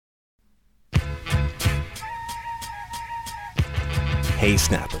Hey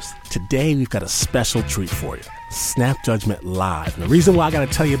Snappers, today we've got a special treat for you. Snap Judgment Live. And the reason why I got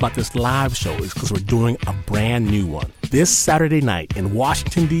to tell you about this live show is because we're doing a brand new one. This Saturday night in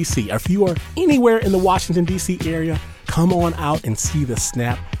Washington, D.C. If you are anywhere in the Washington, D.C. area, come on out and see the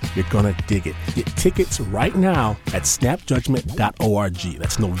Snap. You're going to dig it. Get tickets right now at snapjudgment.org.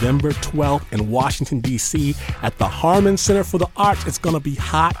 That's November 12th in Washington, D.C. at the Harmon Center for the Arts. It's going to be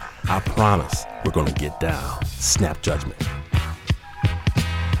hot. I promise. We're going to get down. Snap Judgment.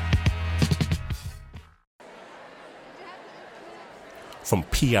 From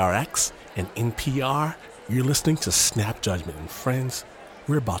PRX and NPR, you're listening to Snap Judgment. And friends,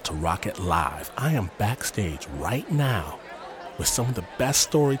 we're about to rock it live. I am backstage right now with some of the best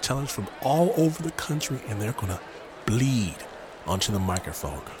storytellers from all over the country, and they're going to bleed onto the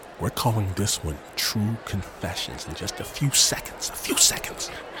microphone. We're calling this one True Confessions. In just a few seconds,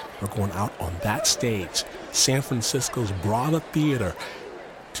 we're going out on that stage, San Francisco's Brava Theater,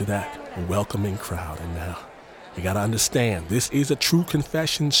 to that welcoming crowd. And now, you got to understand, this is a True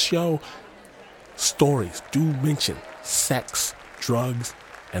Confessions show. Stories do mention sex, drugs,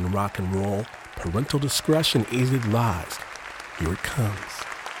 and rock and roll. Parental discretion is advised. Here it comes.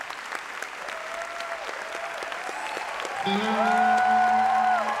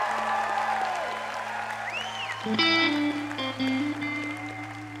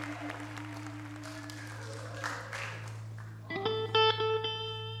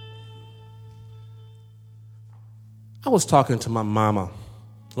 I was talking to my mama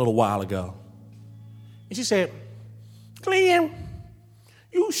a little while ago, and she said, "Glynn,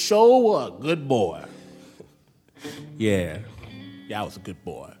 you sure were a good boy." Yeah, I was a good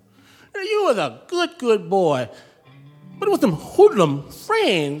boy. You was a good boy, but it was them hoodlum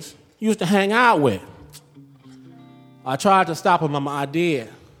friends you used to hang out with. I tried to stop him on my idea.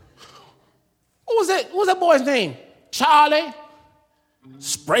 What was that boy's name? Charlie?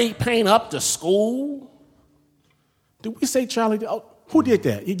 Spray paint up the school? Did we say Charlie? Oh, who did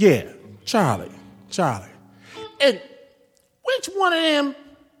that? Yeah, Charlie. And which one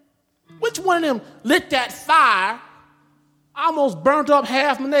of them lit that fire, almost burnt up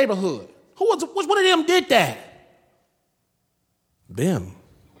half my neighborhood? Which one of them did that? Them.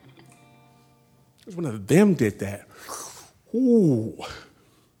 Which one of them did that? Ooh.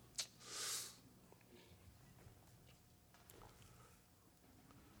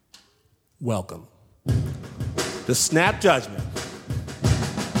 Welcome to Snap Judgment.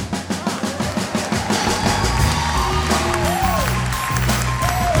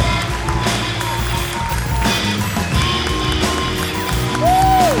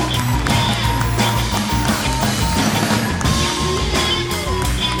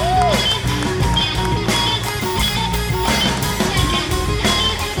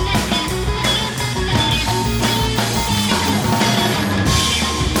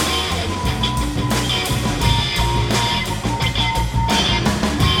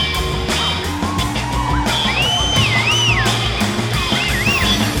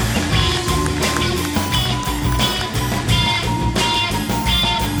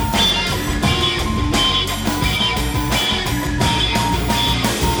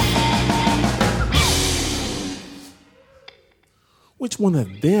 Which one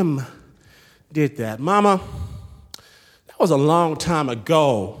of them did that? Mama, that was a long time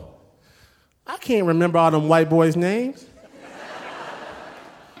ago. I can't remember all them white boys' names.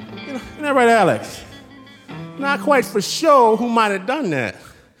 Isn't that right, Alex? Not quite for sure who might have done that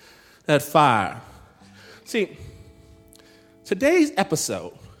fire. See, today's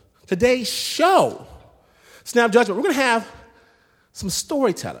show, Snap Judgment, we're going to have some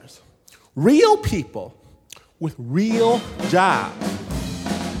storytellers, real people with real jobs.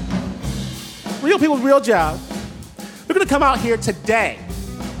 Real people with real jobs. They're going to come out here today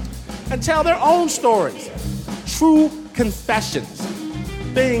and tell their own stories, true confessions,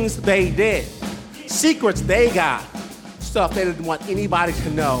 things they did, secrets they got, stuff they didn't want anybody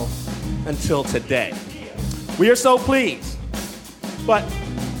to know until today. We are so pleased. But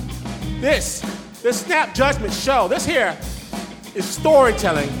this Snap Judgment show, this here is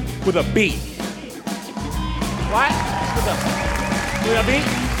storytelling with a beat. What? With a beat?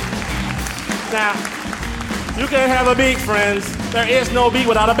 Now, you can have a beat, friends. There is no beat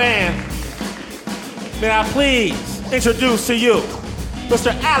without a band. May I please introduce to you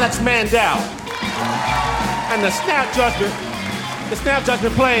Mr. Alex Mandel and the Snap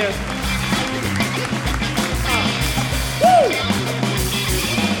Judgment players.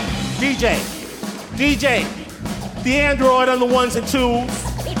 DJ, the android on the ones and twos.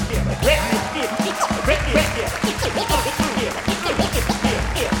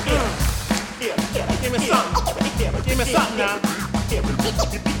 Give me something now.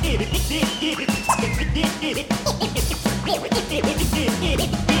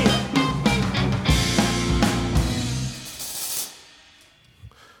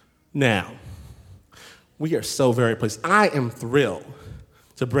 Now, we are so very pleased. I am thrilled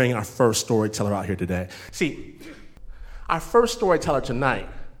to bring our first storyteller out here today. See, our first storyteller tonight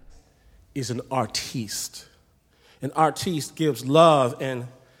is an artiste. An artiste gives love, and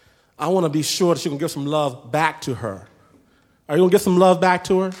I want to be sure that you can give some love back to her. Are you going to give some love back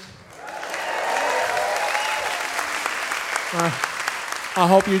to her? I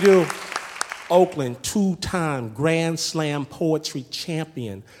hope you do. Oakland, two-time Grand Slam poetry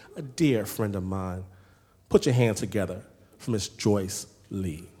champion, a dear friend of mine. Put your hands together for Miss Joyce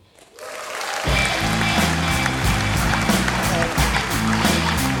Lee.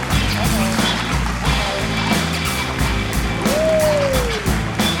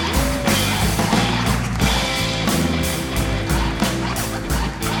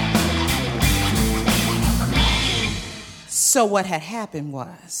 So what had happened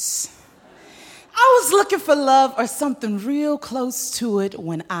was, I was looking for love or something real close to it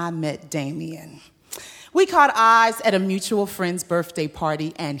when I met Damien. We caught eyes at a mutual friend's birthday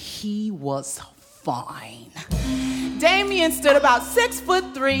party, and he was fine. Damien stood about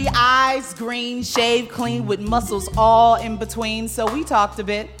 6'3", eyes green, shaved clean with muscles all in between, so we talked a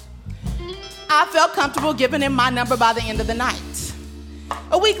bit. I felt comfortable giving him my number by the end of the night.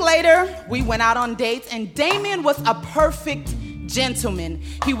 A week later, we went out on dates, and Damien was a perfect gentleman.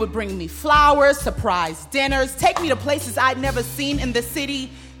 He would bring me flowers, surprise dinners, take me to places I'd never seen in the city.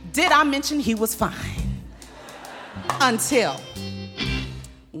 Did I mention he was fine? Until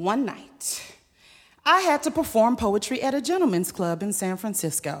one night, I had to perform poetry at a gentleman's club in San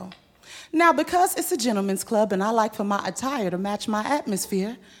Francisco. Now, because it's a gentleman's club and I like for my attire to match my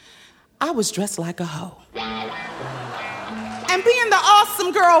atmosphere, I was dressed like a hoe. And being the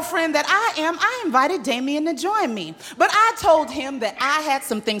awesome girlfriend that I am, I invited Damien to join me. But I told him that I had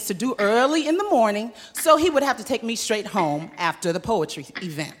some things to do early in the morning, so he would have to take me straight home after the poetry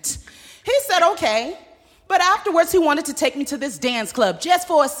event. He said, okay. But afterwards, he wanted to take me to this dance club just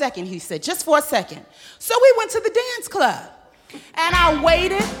for a second, he said, just for a second. So we went to the dance club. And I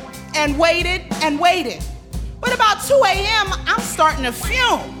waited and waited and waited. But about 2 a.m., I'm starting to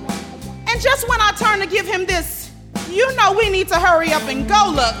fume. And just when I turned to give him this, you know we need to hurry up and go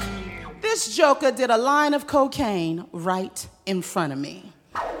look, this joker did a line of cocaine right in front of me.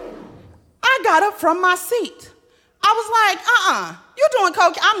 I got up from my seat. I was like, you're doing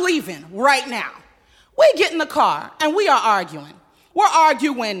coke, I'm leaving right now. We get in the car and we are arguing. We're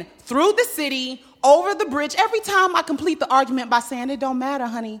arguing through the city, over the bridge. Every time I complete the argument by saying, it don't matter,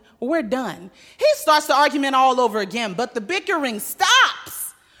 honey, we're done. He starts the argument all over again, but the bickering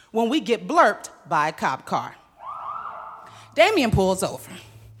stops when we get blurped by a cop car. Damien pulls over.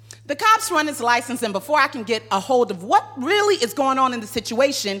 The cops run his license, and before I can get a hold of what really is going on in the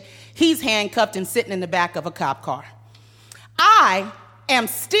situation, he's handcuffed and sitting in the back of a cop car. I am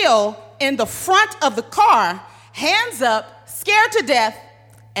still in the front of the car, hands up, scared to death,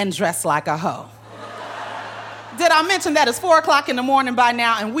 and dressed like a hoe. Did I mention that it's 4 o'clock in the morning by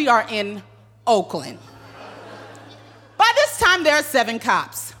now, and we are in Oakland? By this time, there are 7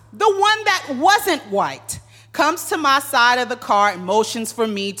 cops. The one that wasn't white comes to my side of the car and motions for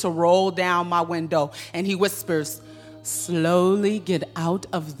me to roll down my window. And he whispers, slowly get out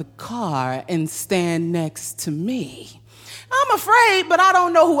of the car and stand next to me. I'm afraid, but I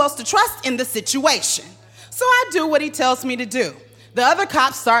don't know who else to trust in the situation. So I do what he tells me to do. The other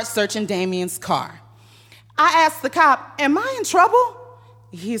cops start searching Damien's car. I ask the cop, am I in trouble?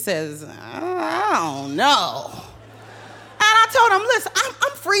 He says, I don't know. And I told him, listen,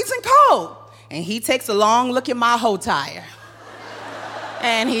 I'm freezing cold. And he takes a long look at my hoe tire.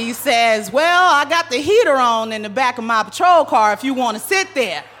 And he says, well, I got the heater on in the back of my patrol car if you want to sit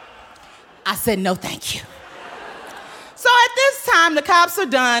there. I said, no, thank you. So at this time, the cops are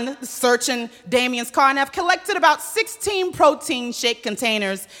done searching Damien's car, and have collected about 16 protein shake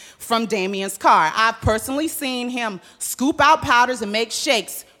containers from Damien's car. I've personally seen him scoop out powders and make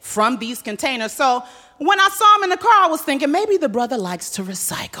shakes from these containers. So when I saw him in the car, I was thinking maybe the brother likes to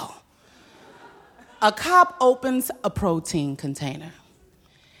recycle. A cop opens a protein container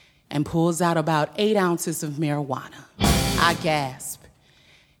and pulls out about 8 ounces of marijuana. I gasp.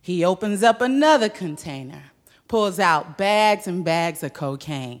 He opens up another container, pulls out bags and bags of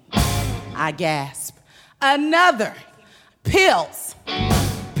cocaine. I gasp. Another. Pills,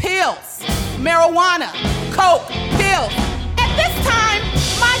 marijuana, coke, pills. At this time,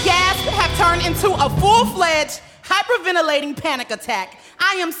 my gasp have turned into a full-fledged hyperventilating panic attack.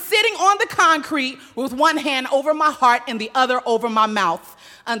 I am sitting on the concrete with one hand over my heart and the other over my mouth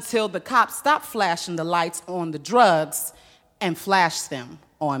until the cops stop flashing the lights on the drugs and flash them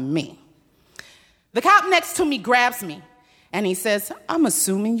on me. The cop next to me grabs me And he says, I'm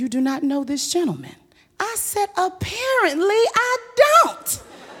assuming you do not know this gentleman. I said, apparently I don't.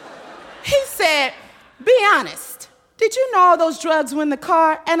 He said, be honest. Did you know all those drugs were in the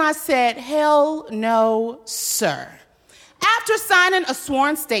car? And I said, hell no, sir. After signing a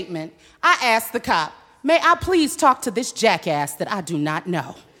sworn statement, I asked the cop, may I please talk to this jackass that I do not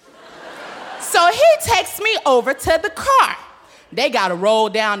know? So he takes me over to the car. They got to roll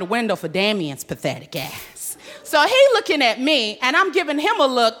down the window for Damien's pathetic ass. So he looking at me, and I'm giving him a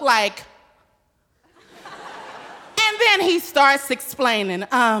look like... And then he starts explaining,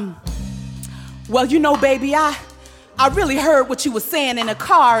 well, you know, baby, I really heard what you were saying in the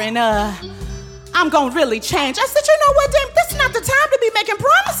car, and I'm gonna really change. I said, you know what, Damien, this is not the time to be making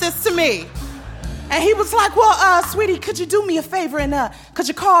promises to me. And he was like, well, sweetie, could you do me a favor and could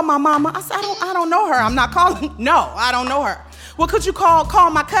you call my mama? I said, I don't know her. I'm not calling. No, I don't know her. Well, could you call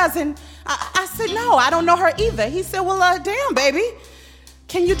my cousin? I said, no, I don't know her either. He said, well, damn, baby,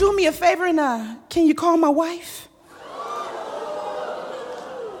 can you do me a favor and can you call my wife?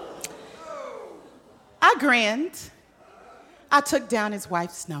 I grinned. I took down his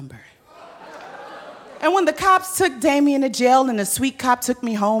wife's number. And when the cops took Damien to jail and the sweet cop took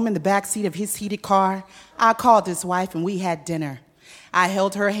me home in the backseat of his heated car, I called his wife and we had dinner. I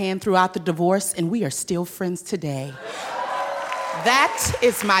held her hand throughout the divorce and we are still friends today. That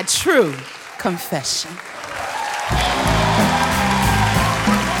is my true confession.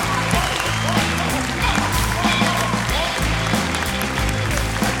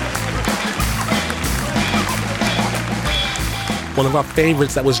 One of our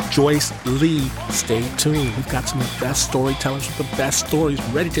favorites, that was Joyce Lee. Stay tuned. We've got some of the best storytellers with the best stories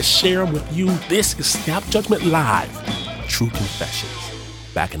ready to share them with you. This is Snap Judgment Live. True Confessions.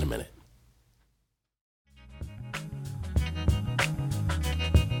 Back in a minute.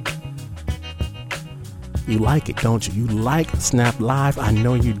 You like it, don't you? You like Snap Live? I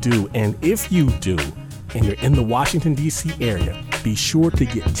know you do. And if you do, and you're in the Washington, D.C. area, be sure to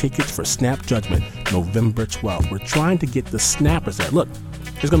get tickets for Snap Judgment November 12th. We're trying to get the snappers there. Look,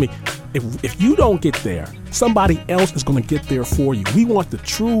 there's going to be, if you don't get there, somebody else is going to get there for you. We want the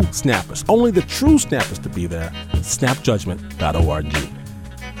true snappers, only the true snappers to be there. Snapjudgment.org.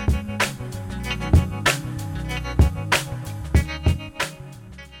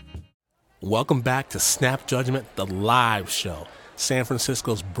 Welcome back to Snap Judgment, the live show. San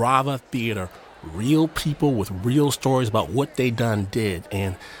Francisco's Brava Theater. Real people with real stories about what they done did.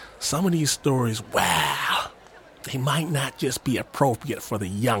 And some of these stories, wow, they might not just be appropriate for the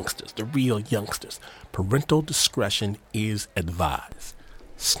youngsters, the real youngsters. Parental discretion is advised.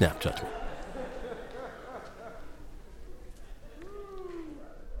 Snap Judgment.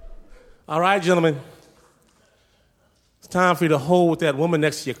 All right, gentlemen. It's time for you to hold that woman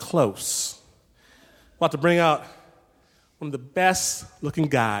next to you close. I'm about to bring out one of the best-looking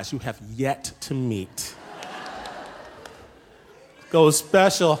guys you have yet to meet. Goes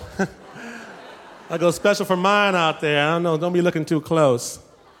special. I go special for mine out there. I don't know. Don't be looking too close.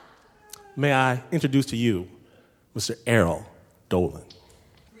 May I introduce to you Mr. Errol Dolan.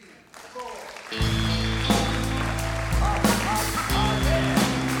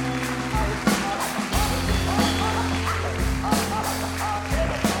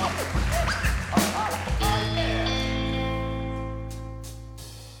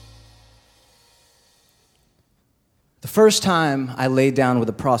 The first time I laid down with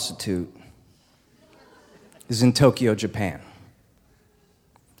a prostitute is in Tokyo, Japan.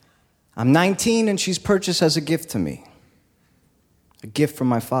 I'm 19 and she's purchased as a gift to me. A gift from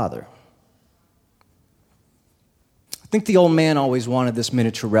my father. I think the old man always wanted this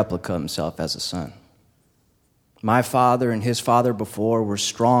miniature replica of himself as a son. My father and his father before were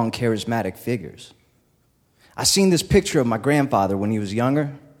strong, charismatic figures. I seen this picture of my grandfather when he was younger,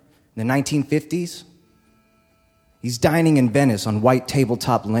 in the 1950s. He's dining in Venice on white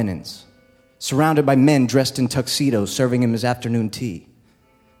tabletop linens, surrounded by men dressed in tuxedos serving him his afternoon tea.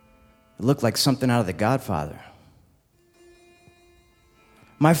 It looked like something out of The Godfather.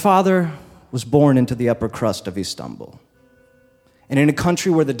 My father was born into the upper crust of Istanbul. And in a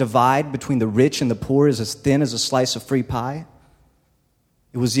country where the divide between the rich and the poor is as thin as a slice of free pie,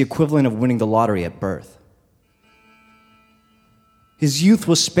 it was the equivalent of winning the lottery at birth. His youth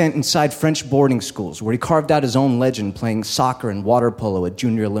was spent inside French boarding schools where he carved out his own legend playing soccer and water polo at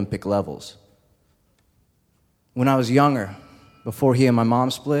junior Olympic levels. When I was younger, before he and my mom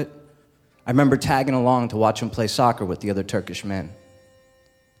split, I remember tagging along to watch him play soccer with the other Turkish men.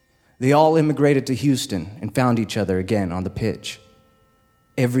 They all immigrated to Houston and found each other again on the pitch.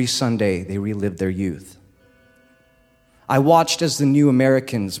 Every Sunday, they relived their youth. I watched as the new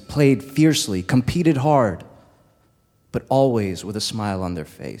Americans played fiercely, competed hard. but always with a smile on their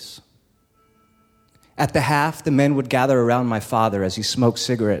face. At the half, the men would gather around my father as he smoked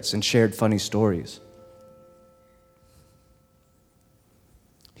cigarettes and shared funny stories.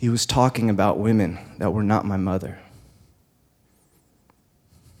 He was talking about women that were not my mother.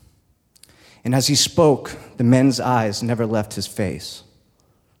 And as he spoke, the men's eyes never left his face.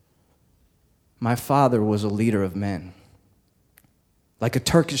 My father was a leader of men, like a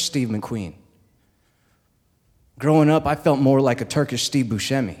Turkish Steve McQueen. Growing up, I felt more like a Turkish Steve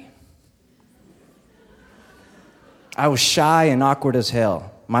Buscemi. I was shy and awkward as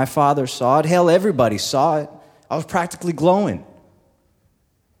hell. My father saw it. Hell, everybody saw it. I was practically glowing.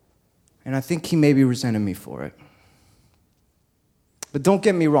 And I think he maybe resented me for it. But don't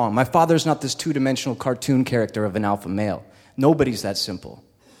get me wrong, my father's not this two-dimensional cartoon character of an alpha male. Nobody's that simple.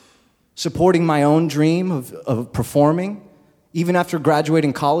 Supporting my own dream of performing, even after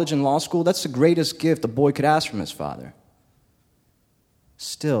graduating college and law school, that's the greatest gift a boy could ask from his father.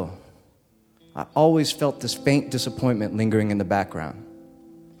 Still, I always felt this faint disappointment lingering in the background.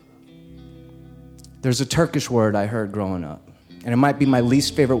 There's a Turkish word I heard growing up, and it might be my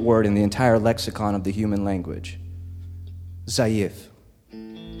least favorite word in the entire lexicon of the human language. Zayıf.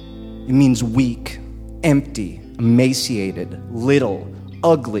 It means weak, empty, emaciated, little,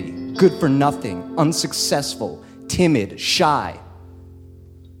 ugly, good for nothing, unsuccessful, timid, shy.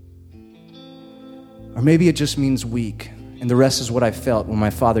 Or maybe it just means weak, and the rest is what I felt when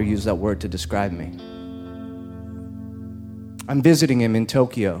my father used that word to describe me. I'm visiting him in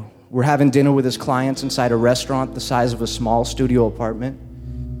Tokyo. We're having dinner with his clients inside a restaurant the size of a small studio apartment.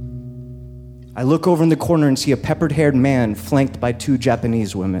 I look over in the corner and see a peppered-haired man flanked by two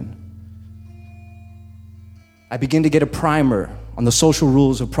Japanese women. I begin to get a primer on the social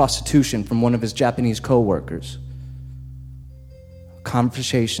rules of prostitution from one of his Japanese co-workers.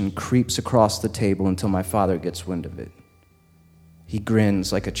 Conversation creeps across the table until my father gets wind of it. He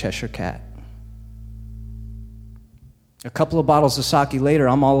grins like a Cheshire cat. A couple of bottles of sake later,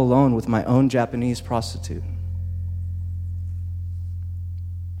 I'm all alone with my own Japanese prostitute.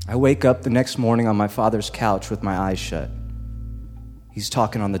 I wake up the next morning on my father's couch with my eyes shut. He's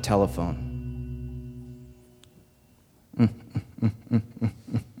talking on the telephone.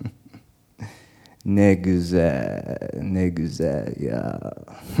 Ne güzel ya.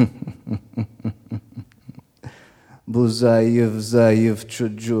 Bu zayıf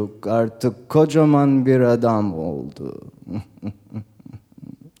çocuk artık kocaman bir adam oldu.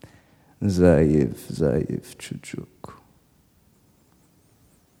 Zayıf çocuk.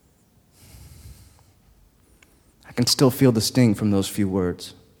 I can still feel the sting from those few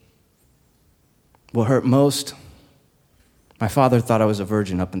words. What hurt most, my father thought I was a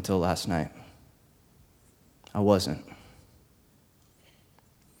virgin up until last night. I wasn't.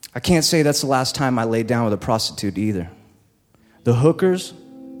 I can't say that's the last time I laid down with a prostitute either. The hookers,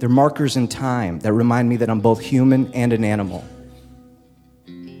 they're markers in time that remind me that I'm both human and an animal.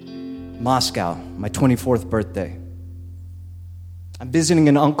 Moscow, my 24th birthday. I'm visiting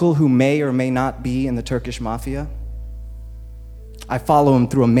an uncle who may or may not be in the Turkish mafia. I follow him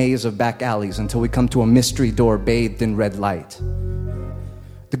through a maze of back alleys until we come to a mystery door bathed in red light.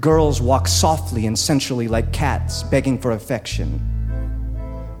 The girls walk softly and sensually like cats, begging for affection.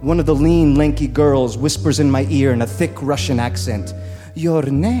 One of the lean, lanky girls whispers in my ear in a thick Russian accent, "Your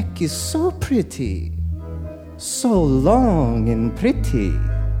neck is so pretty, so long and pretty."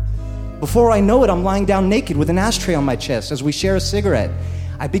 Before I know it, I'm lying down naked with an ashtray on my chest as we share a cigarette.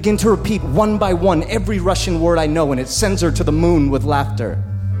 I begin to repeat one by one every Russian word I know, and it sends her to the moon with laughter.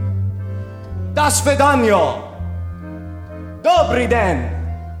 Das Svidanyo. Dobry den.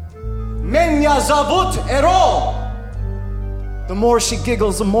 Menya zavut Erol. The more she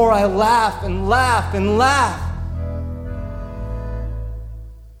giggles, the more I laugh and laugh and laugh.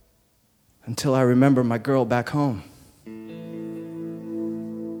 Until I remember my girl back home.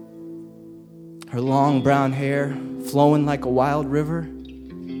 Her long brown hair flowing like a wild river.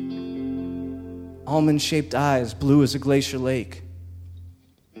 Almond-shaped eyes, blue as a glacier lake.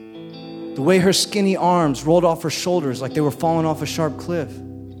 The way her skinny arms rolled off her shoulders like they were falling off a sharp cliff.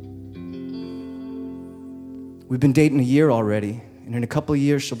 We've been dating a year already, and in a couple of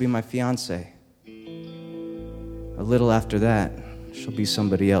years, she'll be my fiancé. A little after that, she'll be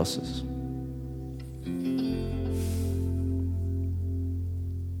somebody else's.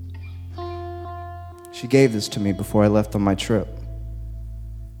 She gave this to me before I left on my trip.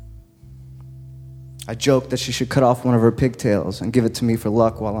 I joked that she should cut off one of her pigtails and give it to me for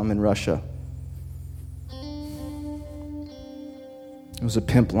luck while I'm in Russia. It was a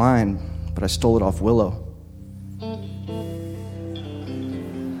pimp line, but I stole it off Willow.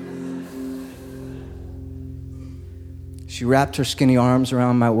 She wrapped her skinny arms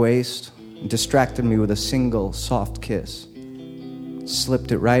around my waist and distracted me with a single soft kiss.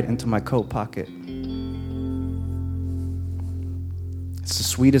 Slipped it right into my coat pocket. It's the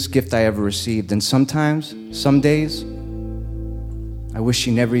sweetest gift I ever received, and sometimes, some days, I wish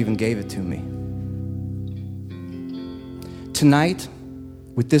she never even gave it to me. Tonight,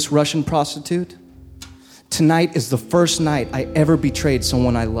 with this Russian prostitute, tonight is the first night I ever betrayed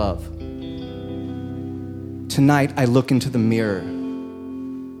someone I love. Tonight, I look into the mirror.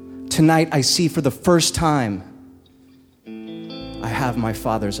 Tonight, I see for the first time I have my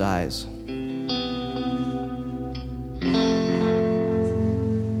Father's eyes.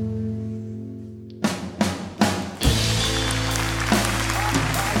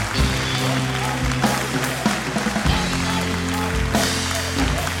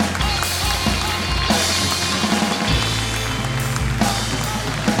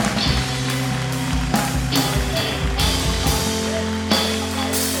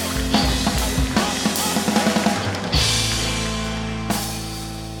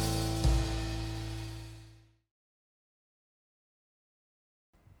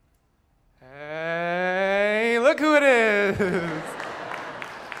 Hey, look who it is.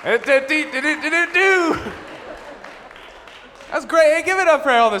 That's great. Hey, give it up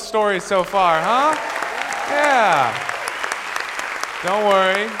for all the stories so far, huh? Yeah. Don't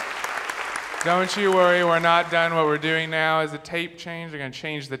worry. Don't you worry. We're not done. What we're doing now is a tape change. We're going to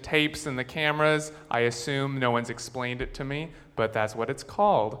change the tapes and the cameras. I assume no one's explained it to me, but that's what it's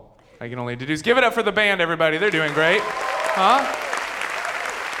called. I can only deduce. Give it up for the band, everybody. They're doing great. Huh?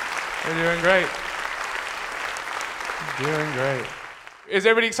 They're doing great. Doing great. Is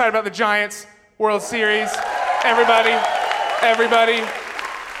everybody excited about the Giants World Series? Everybody?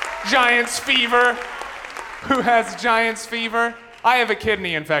 Giants fever. Who has Giants fever? I have a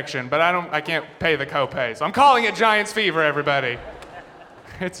kidney infection, but I can't pay the copay, so I'm calling it Giants fever, everybody.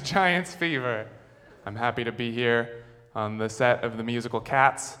 It's Giants fever. I'm happy to be here on the set of the musical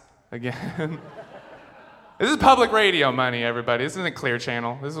Cats again. This is public radio money, everybody. This isn't Clear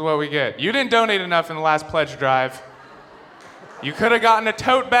Channel. This is what we get. You didn't donate enough in the last pledge drive. You could have gotten a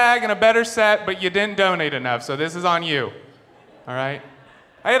tote bag and a better set, but you didn't donate enough, so this is on you. All right?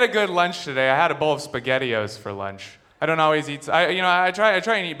 I had a good lunch today. I had a bowl of SpaghettiOs for lunch. I don't always eat. I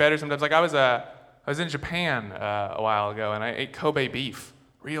try and eat better sometimes. Like I was in Japan a while ago, and I ate Kobe beef,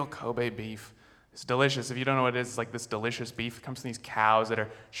 real Kobe beef. It's delicious. If you don't know what it is, it's like this delicious beef. It comes from these cows that are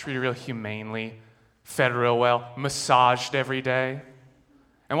treated real humanely. Fed real well, massaged every day.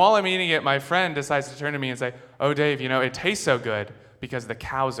 And while I'm eating it, my friend decides to turn to me and say, "Oh, Dave, it tastes so good because the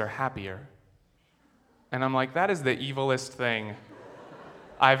cows are happier." And I'm like, that is the evilest thing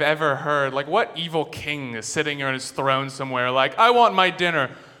I've ever heard. Like, what evil king is sitting here on his throne somewhere like, "I want my dinner.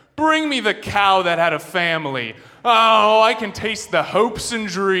 Bring me the cow that had a family. Oh, I can taste the hopes and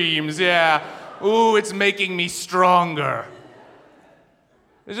dreams. Yeah. Ooh, it's making me stronger."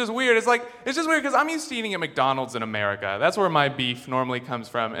 It's just weird. It's just weird because I'm used to eating at McDonald's in America. That's where my beef normally comes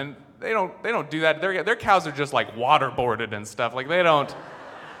from, and they don't do that. Their cows are just like waterboarded and stuff. Like they don't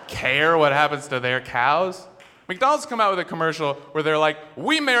care what happens to their cows. McDonald's come out with a commercial where they're like,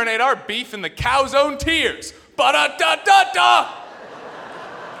 "We marinate our beef in the cow's own tears." Ba-da-da-da-da!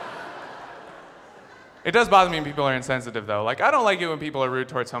 It does bother me when people are insensitive, though. Like, I don't like it when people are rude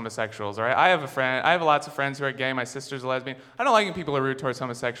towards homosexuals, all right? I have lots of friends who are gay. My sister's a lesbian. I don't like when people are rude towards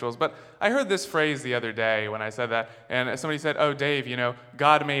homosexuals, but I heard this phrase the other day when I said that, and somebody said, "Oh, Dave,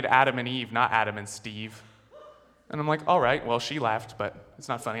 God made Adam and Eve, not Adam and Steve." And I'm like, all right, well, she laughed, but it's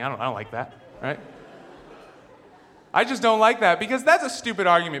not funny. I don't like that, right? I just don't like that, because that's a stupid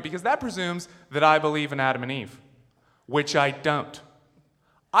argument, because that presumes that I believe in Adam and Eve, which I don't.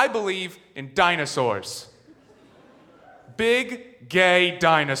 I believe in dinosaurs. Big, gay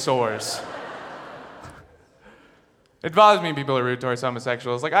dinosaurs. It bothers me when people are rude towards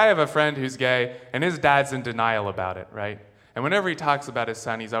homosexuals. Like, I have a friend who's gay, and his dad's in denial about it, right? And whenever he talks about his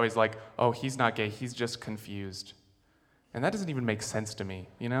son, he's always like, "Oh, he's not gay, he's just confused." And that doesn't even make sense to me,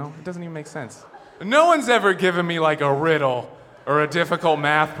 It doesn't even make sense. No one's ever given me, like, a riddle or a difficult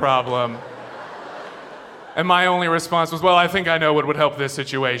math problem. And my only response was, "Well, I think I know what would help this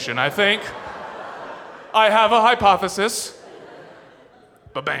situation. I think I have a hypothesis."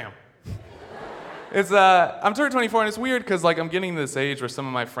 Ba-bam. I'm turning 24, and it's weird because, like, I'm getting to this age where some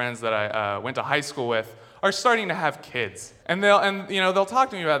of my friends that I went to high school with are starting to have kids. And they'll talk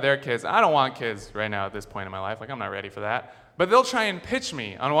to me about their kids. I don't want kids right now at this point in my life. Like, I'm not ready for that. But they'll try and pitch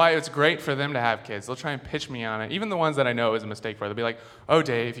me on why it's great for them to have kids. They'll try and pitch me on it. Even the ones that I know it was a mistake for. They'll be like, "Oh,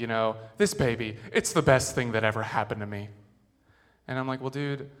 Dave, this baby, it's the best thing that ever happened to me." And I'm like, well,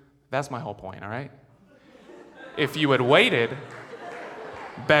 dude, that's my whole point, all right? if you had waited,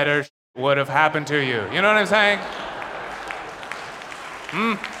 better would have happened to you. You know what I'm saying?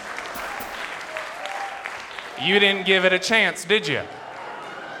 You didn't give it a chance, did you?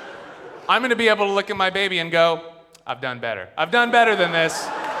 I'm gonna be able to look at my baby and go, I've done better. I've done better than this.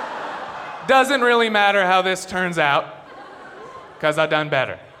 Doesn't really matter how this turns out, because I've done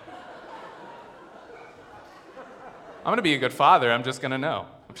better. I'm gonna be a good father, I'm just gonna know.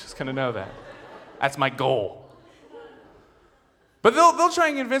 I'm just gonna know that. That's my goal. But they'll try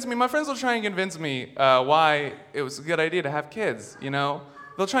and convince me, my friends will try and convince me why it was a good idea to have kids, you know?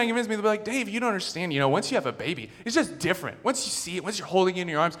 They'll try and convince me, they'll be like, Dave, you don't understand, you know, once you have a baby, it's just different. Once you see it, once you're holding it in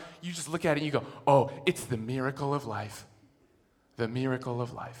your arms, you just look at it and you go, oh, it's the miracle of life. The miracle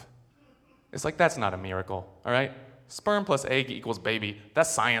of life. It's like, that's not a miracle, all right? Sperm plus egg equals baby. That's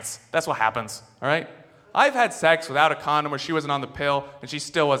science. That's what happens, all right? I've had sex without a condom where she wasn't on the pill and she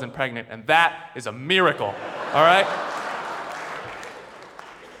still wasn't pregnant, and that is a miracle, all right?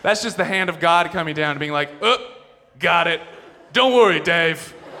 That's just the hand of God coming down and being like, got it. Don't worry,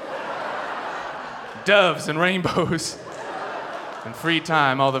 Dave. Doves and rainbows and free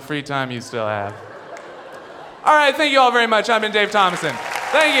time, all the free time you still have. All right, thank you all very much. I've been Dave Thomason.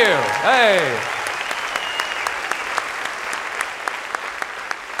 Thank you. Hey.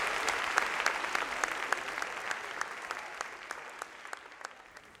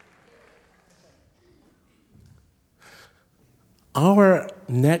 Our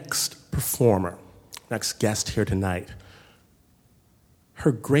next performer, next guest here tonight,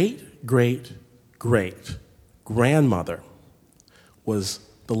 her great-great-great-grandmother was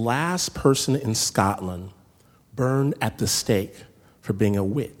the last person in Scotland burned at the stake for being a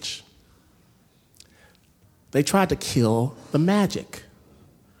witch. They tried to kill the magic.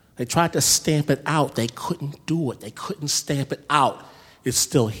 They tried to stamp it out. They couldn't do it. They couldn't stamp it out. It's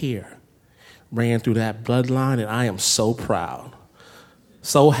still here. Ran through that bloodline, and I am so proud.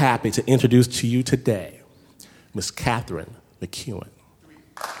 So happy to introduce to you today, Miss Catherine McEwen.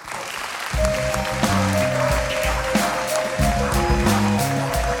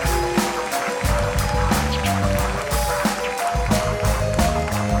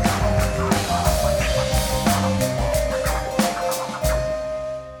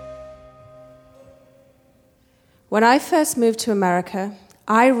 When I first moved to America,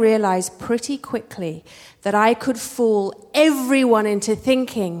 I realized pretty quickly that I could fool everyone into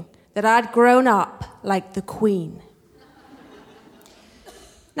thinking that I'd grown up like the Queen.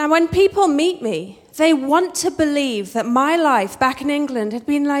 Now, when people meet me, they want to believe that my life back in England had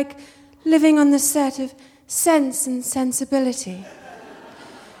been like living on the set of Sense and Sensibility.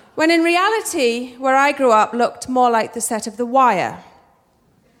 When in reality, where I grew up looked more like the set of The Wire.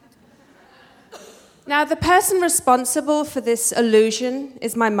 Now, the person responsible for this illusion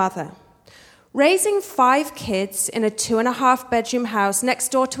is my mother. Raising 5 kids in a 2.5-bedroom house next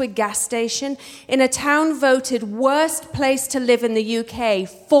door to a gas station in a town voted worst place to live in the UK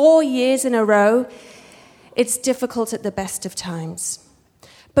 4 years in a row, it's difficult at the best of times.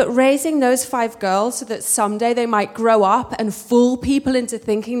 But raising those 5 girls so that someday they might grow up and fool people into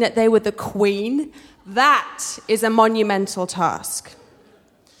thinking that they were the Queen, that is a monumental task.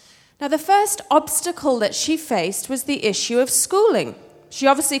 Now, the first obstacle that she faced was the issue of schooling. She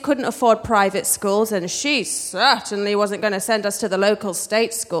obviously couldn't afford private schools, and she certainly wasn't going to send us to the local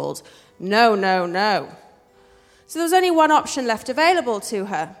state schools. No, no, no. So there was only one option left available to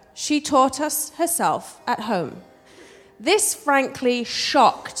her. She taught us herself at home. This, frankly,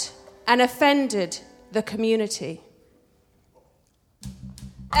 shocked and offended the community.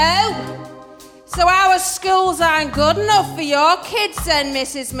 Oh! So our schools aren't good enough for your kids then,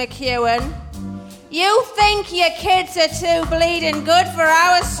 Mrs. McEwen? You think your kids are too bleeding good for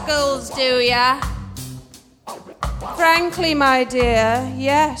our schools, do ya? Frankly, my dear,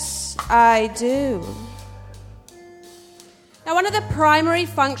 yes, I do. Now, one of the primary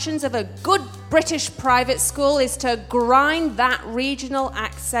functions of a good British private school is to grind that regional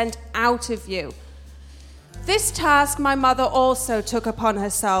accent out of you. This task my mother also took upon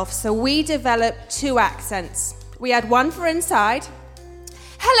herself, so we developed 2 accents. We had one for inside.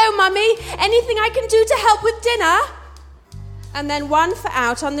 Hello, Mummy, anything I can do to help with dinner? And then one for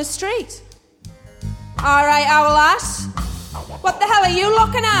out on the street. All right, owl ass. What the hell are you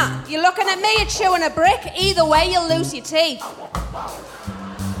looking at? You're looking at me, you're chewing a brick. Either way, you'll lose your teeth.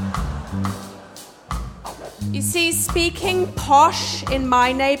 You see, speaking posh in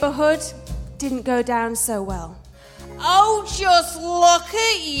my neighborhood didn't go down so well. Oh, just look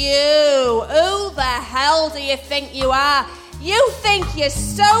at you. Who the hell do you think you are? You think you're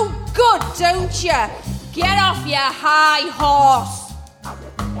so good, don't you? Get off your high horse.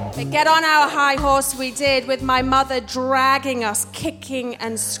 But get on our high horse we did, with my mother dragging us, kicking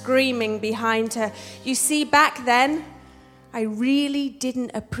and screaming behind her. You see, back then, I really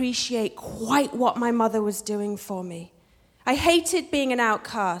didn't appreciate quite what my mother was doing for me. I hated being an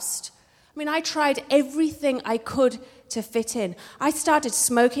outcast. I mean, I tried everything I could to fit in. I started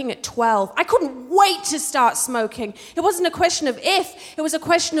smoking at 12. I couldn't wait to start smoking. It wasn't a question of if, it was a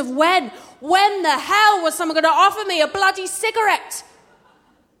question of when. When the hell was someone going to offer me a bloody cigarette?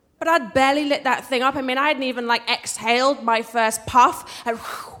 But I'd barely lit that thing up. I mean, I hadn't even, exhaled my first puff, and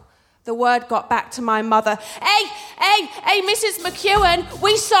the word got back to my mother. Hey, Mrs. McEwen,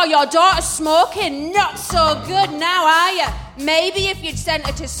 we saw your daughter smoking. Not so good now, are you? Maybe if you'd sent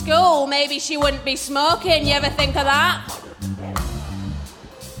her to school, maybe she wouldn't be smoking. You ever think of that?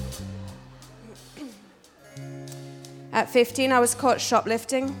 At 15, I was caught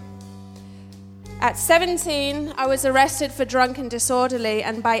shoplifting. At 17, I was arrested for drunk and disorderly,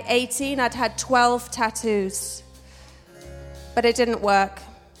 and by 18, I'd had 12 tattoos. But it didn't work.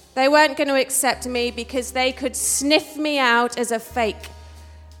 They weren't going to accept me because they could sniff me out as a fake.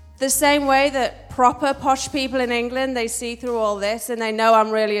 The same way that proper posh people in England, they see through all this and they know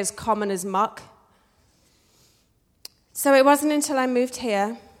I'm really as common as muck. So it wasn't until I moved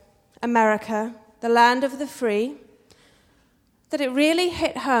here, America, the land of the free, that it really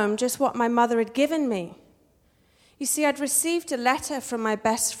hit home just what my mother had given me. You see, I'd received a letter from my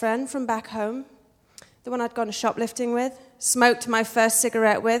best friend from back home, the one I'd gone shoplifting with, smoked my first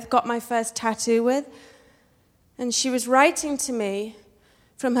cigarette with, got my first tattoo with. And she was writing to me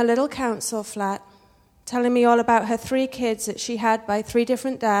from her little council flat, telling me all about her 3 kids that she had by 3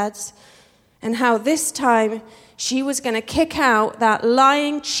 different dads, and how this time she was going to kick out that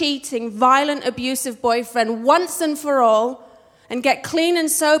lying, cheating, violent, abusive boyfriend once and for all, and get clean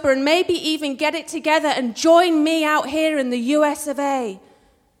and sober, and maybe even get it together and join me out here in the US of A.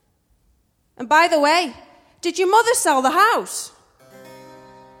 And by the way, did your mother sell the house?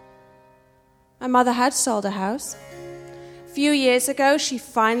 My mother had sold a house. A few years ago, she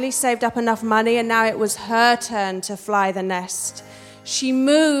finally saved up enough money, and now it was her turn to fly the nest. She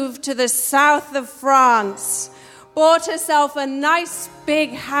moved to the south of France, bought herself a nice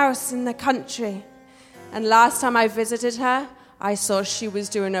big house in the country. And last time I visited her, I saw she was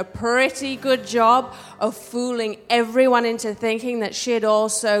doing a pretty good job of fooling everyone into thinking that she had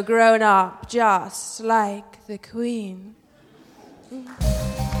also grown up just like the Queen.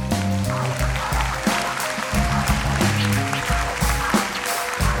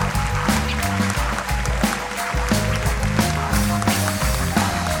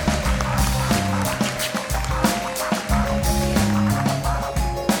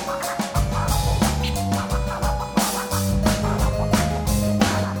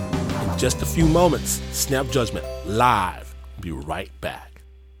 Just a few moments. Snap Judgment live. Be right back.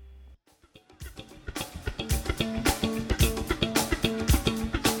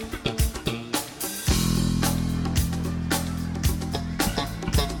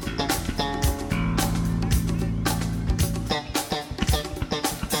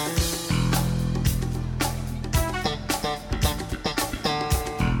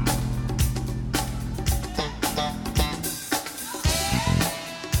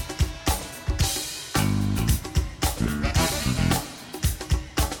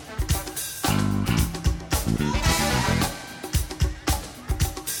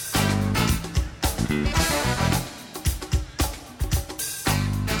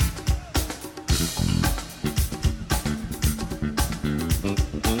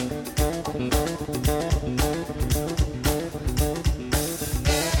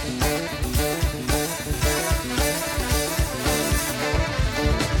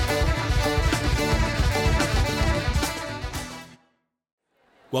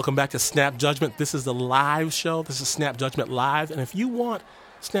 Welcome back to Snap Judgment. This is the live show. This is Snap Judgment Live. And if you want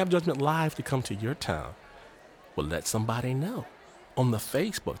Snap Judgment Live to come to your town, well, let somebody know. On the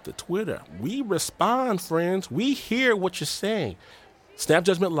Facebook, the Twitter, we respond, friends. We hear what you're saying. Snap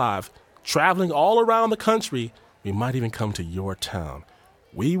Judgment Live, traveling all around the country. We might even come to your town.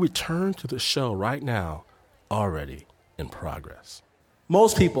 We return to the show right now, already in progress.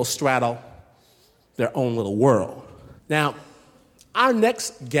 Most people straddle their own little world. Now, our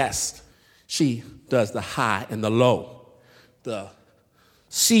next guest, she does the high and the low, the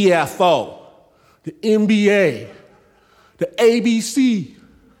CFO, the MBA, the ABC.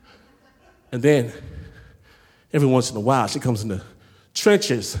 And then every once in a while, she comes in the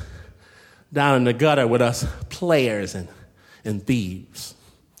trenches down in the gutter with us players and thieves.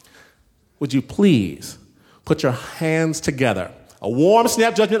 Would you please put your hands together? A warm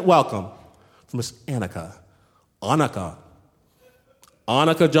Snap Judgment welcome from Miss Annika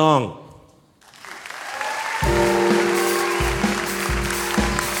Annika Jong.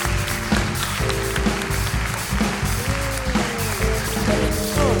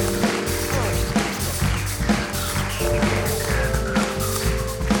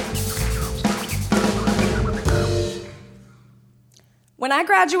 When I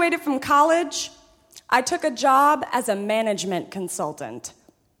graduated from college, I took a job as a management consultant.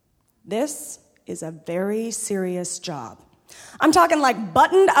 This is a very serious job. I'm talking like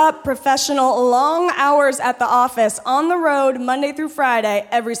buttoned up, professional, long hours at the office, on the road, Monday through Friday,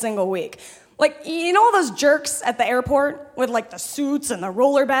 every single week. Like, you know all those jerks at the airport with like the suits and the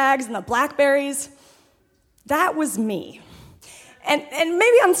roller bags and the Blackberries? That was me. And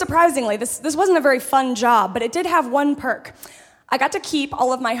maybe unsurprisingly, this wasn't a very fun job, but it did have one perk. I got to keep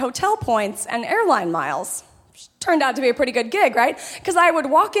all of my hotel points and airline miles. Which turned out to be a pretty good gig, right? Because I would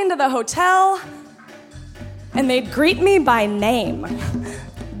walk into the hotel, and they'd greet me by name.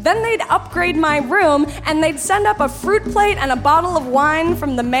 Then they'd upgrade my room, and they'd send up a fruit plate and a bottle of wine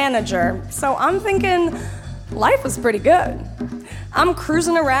from the manager. So I'm thinking, life was pretty good. I'm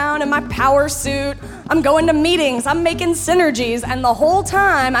cruising around in my power suit, I'm going to meetings, I'm making synergies, and the whole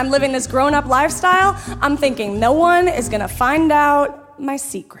time I'm living this grown-up lifestyle, I'm thinking no one is gonna find out my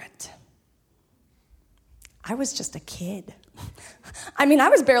secret. I was just a kid. I mean, I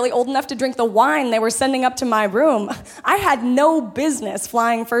was barely old enough to drink the wine they were sending up to my room. I had no business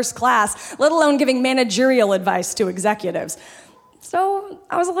flying first class, let alone giving managerial advice to executives. So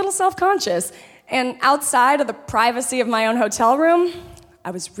I was a little self-conscious. And outside of the privacy of my own hotel room,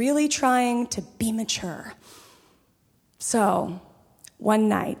 I was really trying to be mature. So, one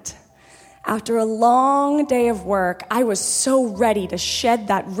night, after a long day of work, I was so ready to shed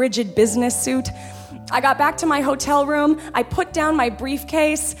that rigid business suit. I got back to my hotel room, I put down my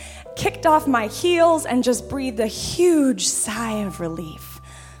briefcase, kicked off my heels, and just breathed a huge sigh of relief.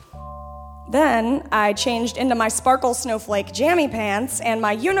 Then I changed into my sparkle snowflake jammy pants and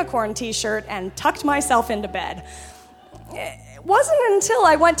my unicorn t-shirt and tucked myself into bed. It wasn't until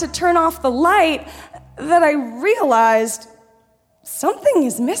I went to turn off the light that I realized something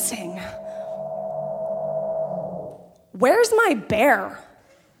is missing. Where's my bear?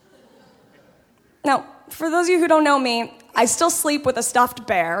 Now, for those of you who don't know me, I still sleep with a stuffed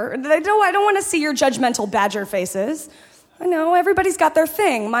bear. I don't want to see your judgmental badger faces. I know, everybody's got their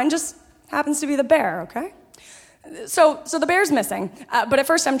thing. Mine just happens to be the bear, okay? So the bear's missing, but at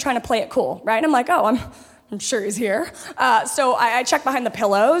first I'm trying to play it cool, right? I'm like, oh, I'm sure he's here. So I check behind the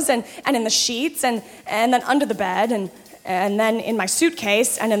pillows and in the sheets and then under the bed and then in my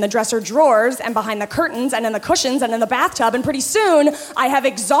suitcase and in the dresser drawers and behind the curtains and in the cushions and in the bathtub, and pretty soon I have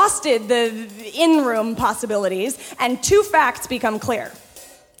exhausted the in-room possibilities, and two facts become clear.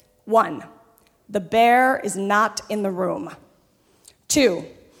 One, the bear is not in the room. Two,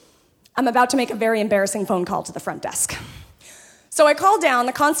 I'm about to make a very embarrassing phone call to the front desk. So I call down,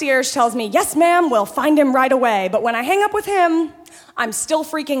 the concierge tells me, yes, ma'am, we'll find him right away. But when I hang up with him, I'm still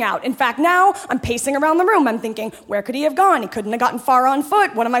freaking out. In fact, now I'm pacing around the room. I'm thinking, where could he have gone? He couldn't have gotten far on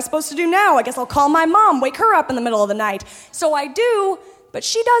foot. What am I supposed to do now? I guess I'll call my mom, wake her up in the middle of the night. So I do, but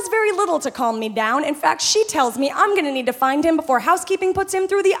she does very little to calm me down. In fact, she tells me I'm gonna need to find him before housekeeping puts him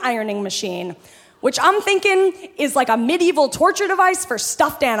through the ironing machine, which I'm thinking is like a medieval torture device for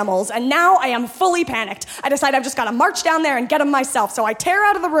stuffed animals, and now I am fully panicked. I decide I've just gotta march down there and get him myself, so I tear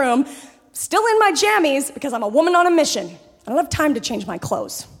out of the room, still in my jammies, because I'm a woman on a mission. I don't have time to change my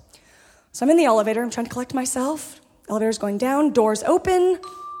clothes. So I'm in the elevator, I'm trying to collect myself. Elevator's going down, doors open.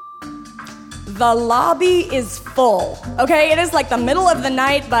 The lobby is full, okay? It is like the middle of the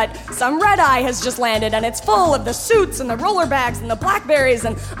night, but some red eye has just landed, and it's full of the suits and the roller bags and the Blackberries,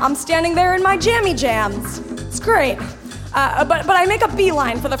 and I'm standing there in my jammy jams. It's great. But I make a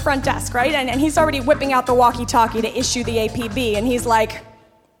beeline for the front desk, right? And he's already whipping out the walkie-talkie to issue the APB, and he's like,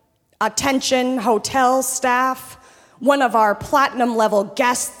 attention, hotel staff. One of our platinum-level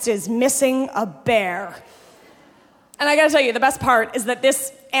guests is missing a bear. And I gotta tell you, the best part is that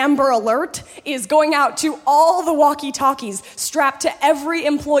this Amber Alert is going out to all the walkie-talkies strapped to every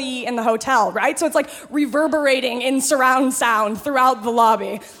employee in the hotel, right? So it's like reverberating in surround sound throughout the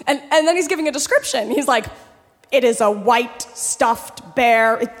lobby. And then he's giving a description. He's like, it is a white stuffed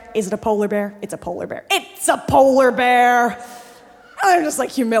bear. Is it a polar bear? It's a polar bear. It's a polar bear. And I'm just like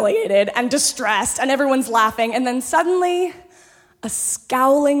humiliated and distressed, and everyone's laughing. And then suddenly, a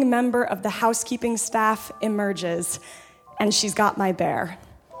scowling member of the housekeeping staff emerges, and she's got my bear.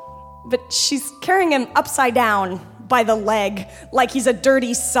 But she's carrying him upside down by the leg, like he's a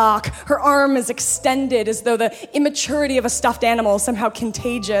dirty sock. Her arm is extended as though the immaturity of a stuffed animal is somehow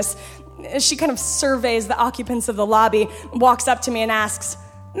contagious. She kind of surveys the occupants of the lobby, walks up to me and asks,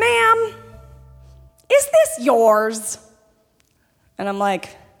 "Ma'am, is this yours?" And I'm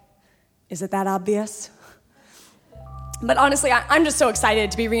like, "Is it that obvious?" But honestly, I'm just so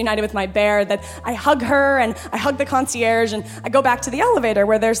excited to be reunited with my bear that I hug her and I hug the concierge and I go back to the elevator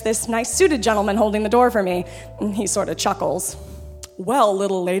where there's this nice suited gentleman holding the door for me. And he sort of chuckles. "Well,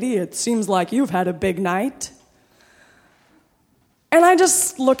 little lady, it seems like you've had a big night." And I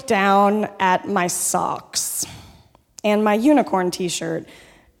just look down at my socks and my unicorn t-shirt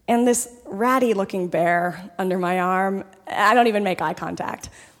and this ratty-looking bear under my arm. I don't even make eye contact.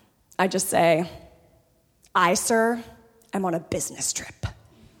 I just say, "I, sir, am on a business trip."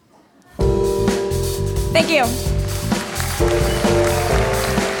 Thank you.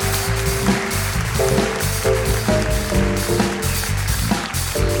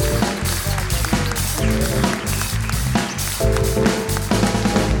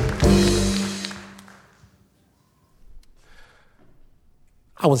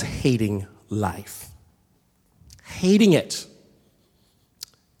 I was hating life. Hating it.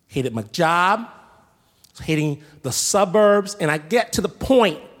 Hated my job. Hating the suburbs. And I get to the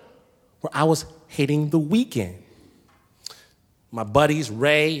point where I was hating the weekend. My buddies,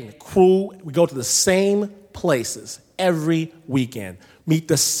 Ray and the crew, we go to the same places every weekend. Meet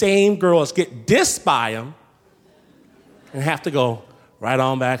the same girls, get dissed by them, and have to go right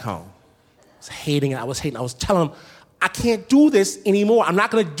on back home. I was hating it. I was telling them, I can't do this anymore. I'm not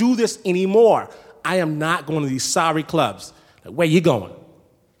going to do this anymore. I am not going to these sorry clubs. Like, where you going?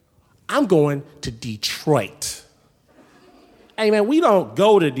 I'm going to Detroit. Hey, man, we don't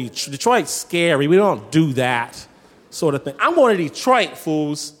go to Detroit. Detroit's scary. We don't do that sort of thing. I'm going to Detroit,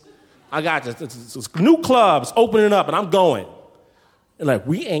 fools. I got this new clubs opening up, and I'm going. And like,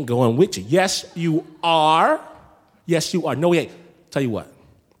 we ain't going with you. Yes, you are. Yes, you are. No, we ain't. Tell you what.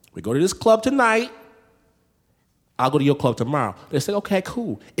 We go to this club tonight. I'll go to your club tomorrow. They say, okay,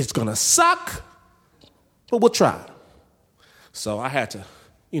 cool. It's going to suck, but we'll try. So I had to,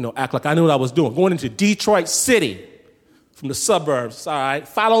 act like I knew what I was doing. Going into Detroit City from the suburbs. All right,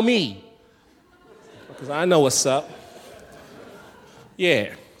 follow me, because I know what's up.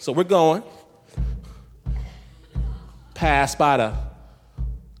 Yeah, so we're going. Pass by the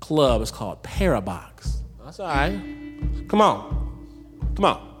club. It's called Parabox. That's all right. Come on.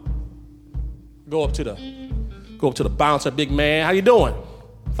 Go up to the bouncer, big man. How you doing?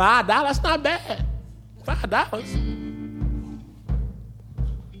 $5? That's not bad. $5.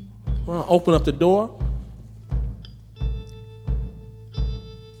 Well, open up the door.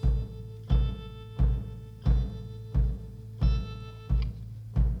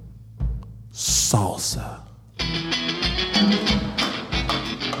 Salsa.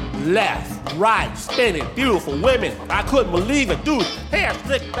 Left, right, spinning, beautiful women. I couldn't believe it. Dude, hair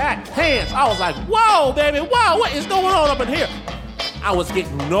slicked back, hands. I was like, whoa, baby, whoa, what is going on up in here? I was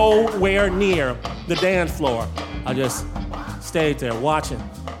getting nowhere near the dance floor. I just stayed there watching,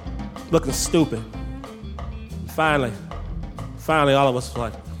 looking stupid. Finally, all of us were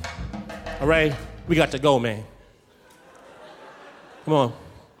like, all right, we got to go, man. Come on.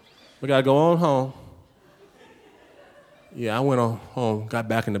 We got to go on home. Yeah, I went on home, got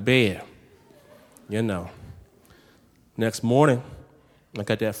back in the bed. Next morning, I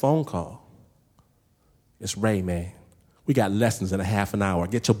got that phone call. It's Ray, man. We got lessons in a half an hour.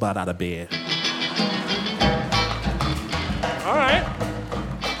 Get your butt out of bed. All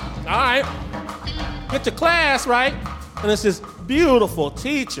right. Get to class, right? And it's this beautiful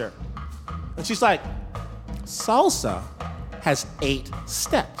teacher. And she's like, salsa has 8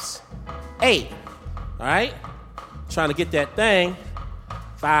 steps. 8, all right? Trying to get that thing.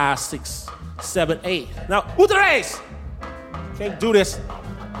 5, 6, 7, 8. Now, ustedes! Can't do this.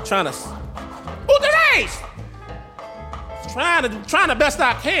 Ustedes! Trying the best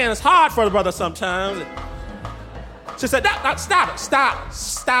I can. It's hard for the brother sometimes. She said, no, stop it.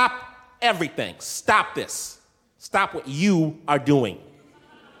 Stop everything. Stop this. Stop what you are doing.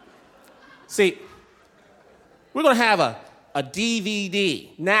 See, we're going to have a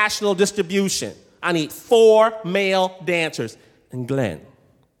DVD, national distribution. I need 4 male dancers. And Glenn,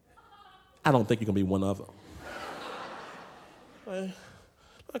 I don't think you're going to be one of them.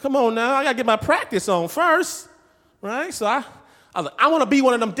 Come on now, I got to get my practice on first, right? So I was like, I want to be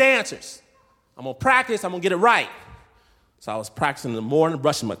one of them dancers. I'm going to practice, I'm going to get it right. So I was practicing in the morning,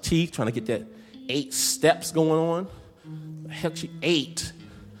 brushing my teeth, trying to get that 8 steps going on. Heck, 8,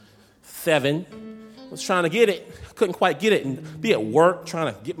 7. I was trying to get it. I couldn't quite get it and be at work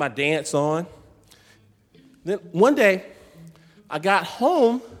trying to get my dance on. Then one day, I got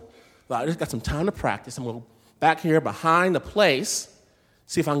home. I just got some time to practice. I'm going back here behind the place.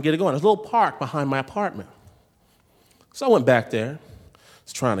 see if I can get it going. There's a little park behind my apartment. So I went back there,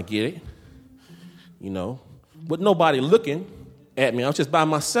 was trying to get it, with nobody looking at me. I was just by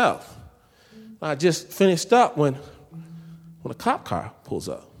myself. I just finished up when a cop car pulls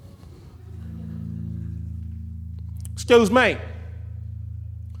up. Excuse me,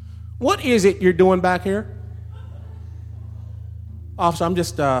 what is it you're doing back here? Officer, I'm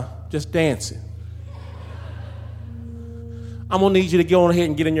just dancing. I'm gonna need you to go on ahead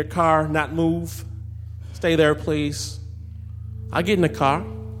and get in your car, not move. Stay there, please. I get in the car.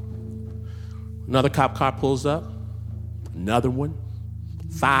 Another cop car pulls up. Another one.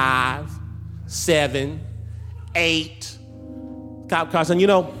 5, 7, 8. Cop car saying,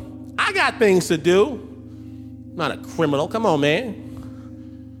 I got things to do. I'm not a criminal. Come on,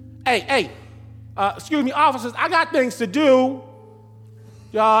 man. Hey, excuse me, officers, I got things to do.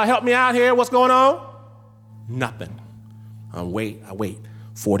 Y'all help me out here. What's going on? Nothing. I wait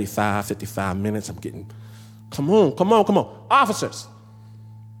 45, 55 minutes. I'm getting, come on. Officers.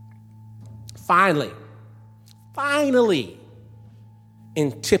 Finally,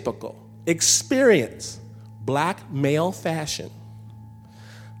 in typical experience, black male fashion,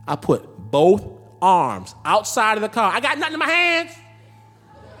 I put both arms outside of the car. I got nothing in my hands.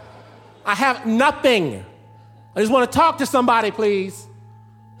 I have nothing. I just want to talk to somebody, please.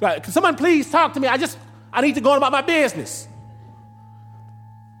 Can someone please talk to me? I need to go about my business.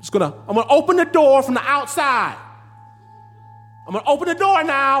 I'm gonna open the door from the outside. I'm gonna open the door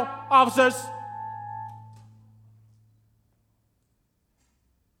now, officers.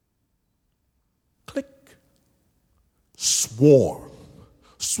 Click. Swarm.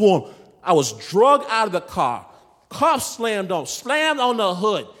 I was drugged out of the car. Cuffs slammed on the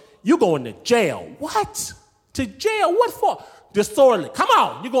hood. You going to jail. What? To jail? What for? Disorderly. Come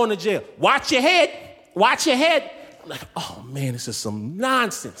on, you're going to jail. Watch your head. I'm like, oh man, this is some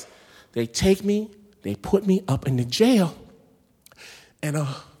nonsense. They take me, they put me up in the jail. And I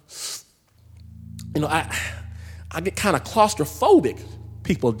get kind of claustrophobic.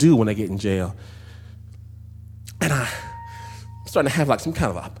 People do when they get in jail. And I'm starting to have like some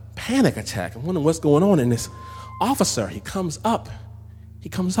kind of a panic attack. I'm wondering what's going on. And this officer, he comes up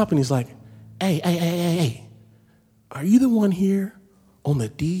and he's like, hey, are you the one here on the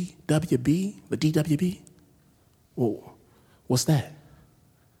DWB? The DWB? Well, what's that?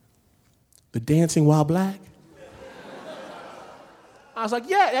 The Dancing While Black? I was like,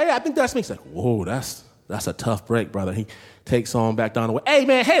 yeah, I think that's me. He's like, whoa, that's a tough break, brother. He takes on back down the way. Hey,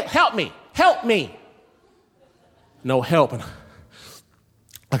 man, help me. No help. And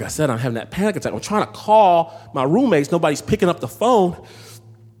like I said, I'm having that panic attack. I'm trying to call my roommates. Nobody's picking up the phone.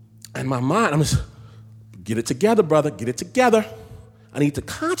 In my mind, I'm just, get it together, brother. Get it together. I need to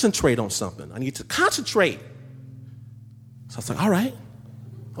concentrate on something. So I was like, all right,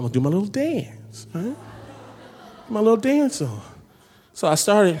 I'm going to do my little dance. Right? My little dance on. So I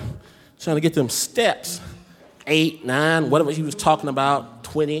started trying to get them steps, 8, 9, whatever he was talking about,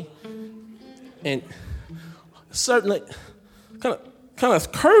 20. And certainly kind of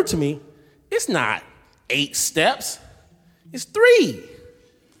occurred to me, it's not 8 steps, it's 3.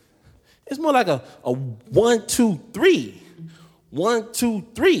 It's more like a 1, 2, 3. 1, 2,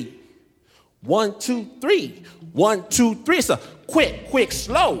 3. 1, 2, 3. 1, 2, 3. It's a quick,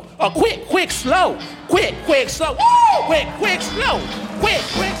 slow. A quick, slow. Quick, slow. Woo! Quick, slow. Quick,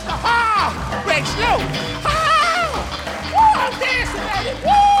 slow. Ah! Quick, slow. Ah! Woo! I'm dancing, baby.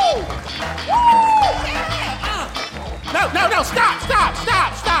 Woo! Yeah! No.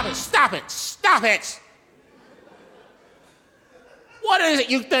 Stop it. What is it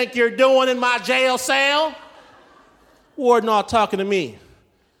you think you're doing in my jail cell? Warden all talking to me.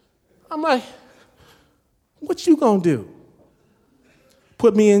 I'm like, what you gonna do?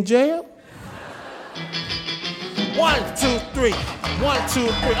 Put me in jail? 1, 2, 3. 1,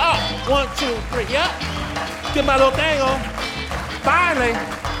 2, 3. Up. 1, 2, 3. Yep. Get my little thing on. Finally,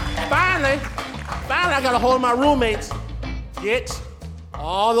 I got a hold of my roommates. Get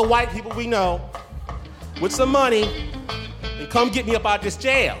all the white people we know with some money and come get me up out this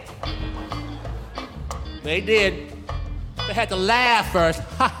jail. They did. They had to laugh first.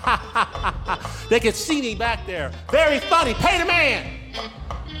 They could see me back there. Very funny. Pay the man.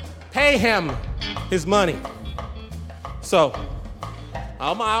 Pay him his money. So,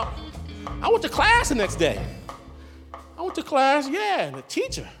 I'm out. I went to class the next day. And the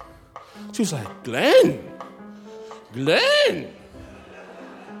teacher, she was like, Glynn,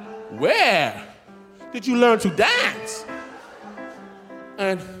 where did you learn to dance?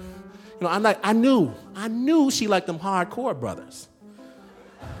 And, I knew she liked them hardcore brothers.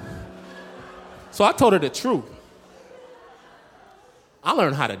 So I told her the truth. I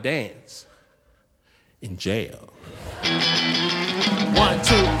learned how to dance in jail. 1, 2,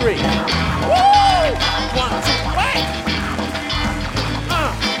 3. Woo! 1, 2, wait!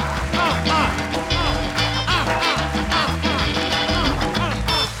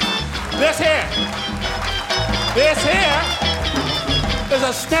 This here is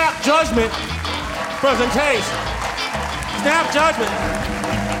a snap judgment presentation. Snap judgment.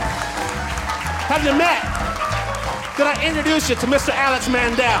 Have you met? Did I introduce you to Mr. Alex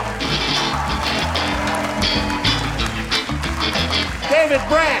Mandel? David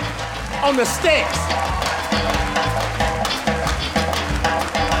Brandt on the sticks.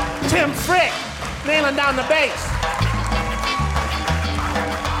 Tim Frick nailing down the bass.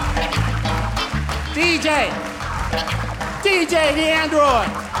 DJ the Android.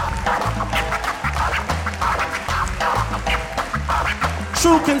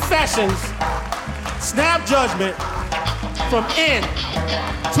 True Confessions, snap judgment from N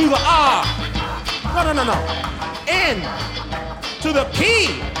to the R. No. N to the P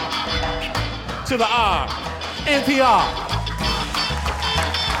to the R. NPR.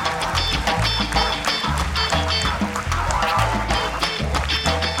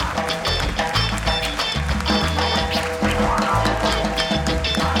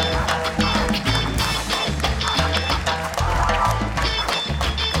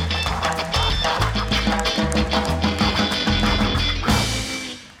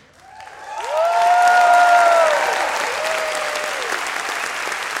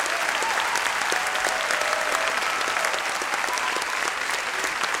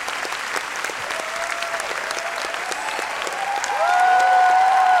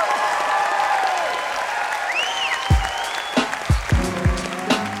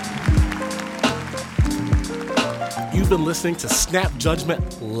 You've been listening to Snap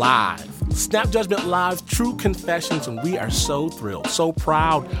Judgment Live. Snap Judgment Live, True Confessions, and we are so thrilled, so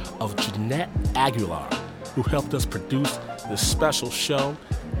proud of Jeanette Aguilar, who helped us produce this special show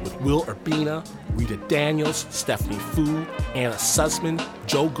with Will Urbina, Rita Daniels, Stephanie Fu, Anna Sussman,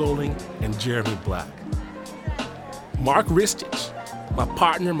 Joe Golding, and Jeremy Black. Mark Ristich, my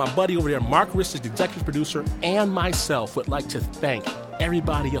partner, my buddy over there, Mark Ristich, the executive producer, and myself would like to thank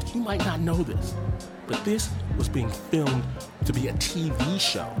everybody else. You might not know this, but this was being filmed to be a TV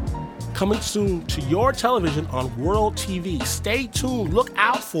show. Coming soon to your television on World TV. Stay tuned. Look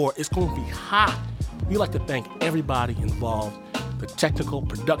out for it. It's going to be hot. We'd like to thank everybody involved, the technical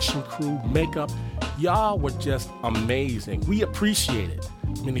production crew, makeup. Y'all were just amazing. We appreciate it.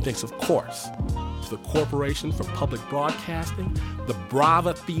 Many thanks, of course, to the Corporation for Public Broadcasting, the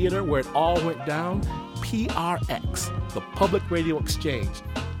Brava Theater, where it all went down, PRX, the Public Radio Exchange.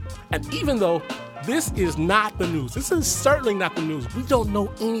 And even though this is not the news, this is certainly not the news, we don't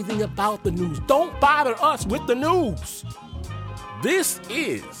know anything about the news. Don't bother us with the news. This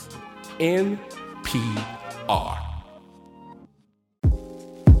is NPR.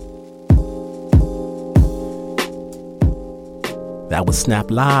 That was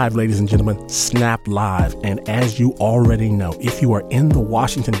Snap Live, ladies and gentlemen. Snap Live. And as you already know, if you are in the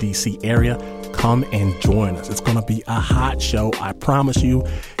Washington, D.C. area, come and join us. It's going to be a hot show, I promise you.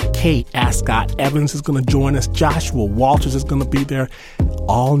 Kate Ascott Evans is going to join us. Joshua Walters is going to be there.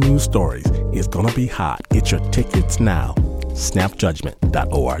 All News Stories is going to be hot. Get your tickets now.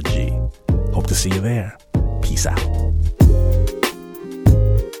 snapjudgment.org. Hope to see you there. Peace out.